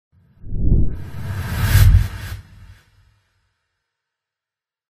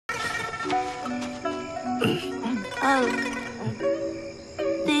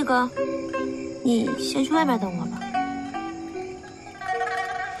个，你先去外面等我吧。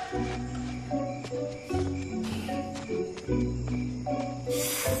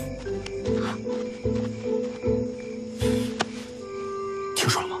听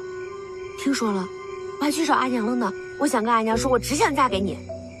说了吗？听说了，我还去找阿娘了呢。我想跟阿娘说，我只想嫁给你。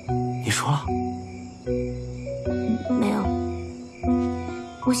你说了？没有，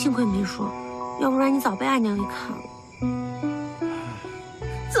我幸亏没说，要不然你早被阿娘给砍了。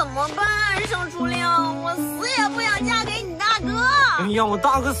怎么办，盛楚令？我死也不想嫁给你大哥。哎呀，我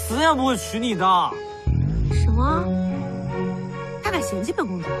大哥死也不会娶你的。什么？他敢嫌弃本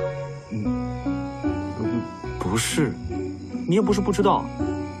公主？不是，你也不是不知道，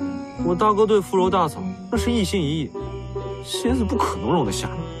我大哥对富柔大嫂那是一心一意，仙子不可能容得下。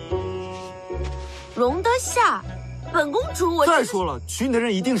容得下？本公主我……再说了，娶你的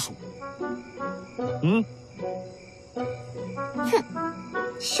人一定是我。哼，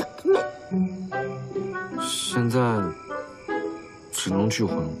想得美！现在只能拒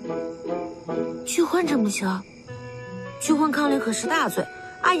婚了。拒婚真不行，拒婚康陵可是大罪。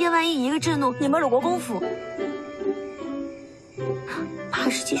阿爷万一一个震怒，你们鲁国公府，怕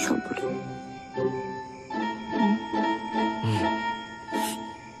是鸡犬不留。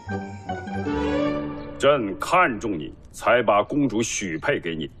朕看中你，才把公主许配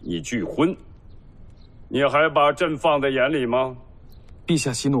给你，你拒婚，你还把朕放在眼里吗？陛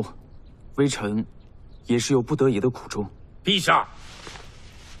下息怒，微臣也是有不得已的苦衷。陛下，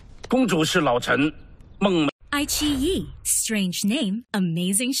公主是老臣梦。iQiyi, strange name,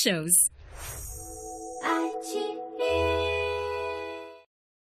 amazing shows. iQiyi